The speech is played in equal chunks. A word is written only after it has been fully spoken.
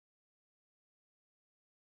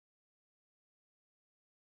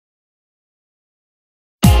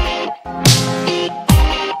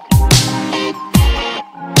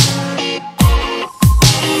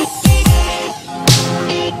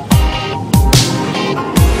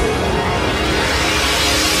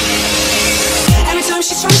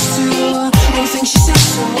She tries to, everything she says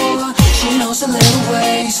so. She knows the little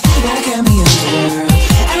ways that get me under.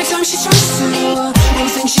 Every time she tries to,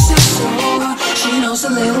 everything she says so. She knows the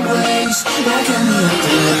little ways that get me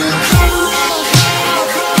under.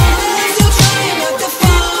 Still trying not to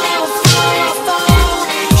fall, fall, fall.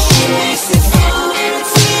 She makes it far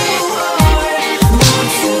too hard not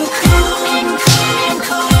to come, come,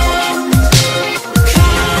 come.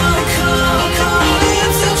 Come, come, come.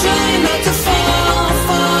 I'm still trying not to fall.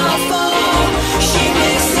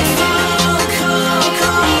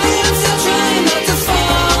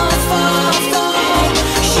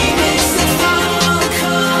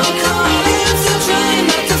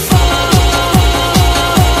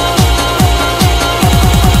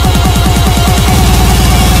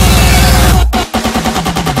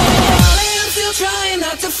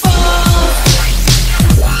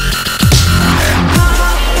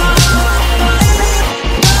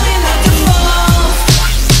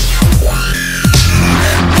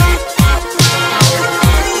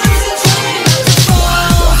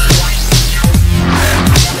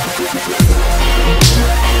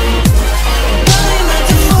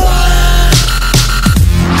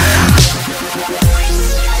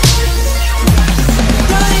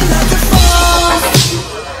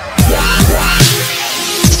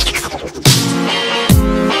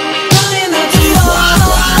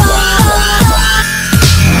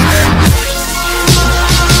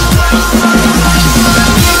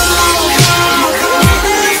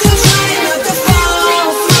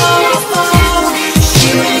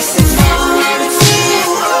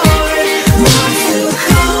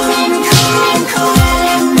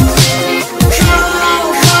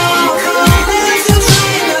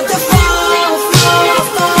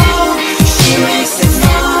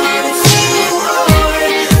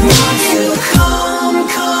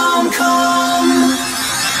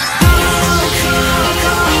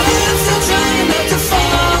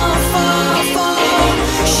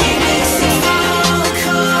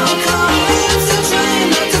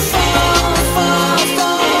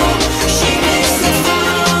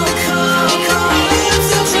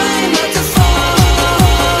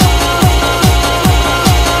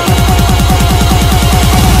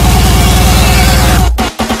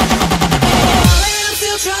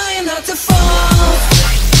 Trying not to fall.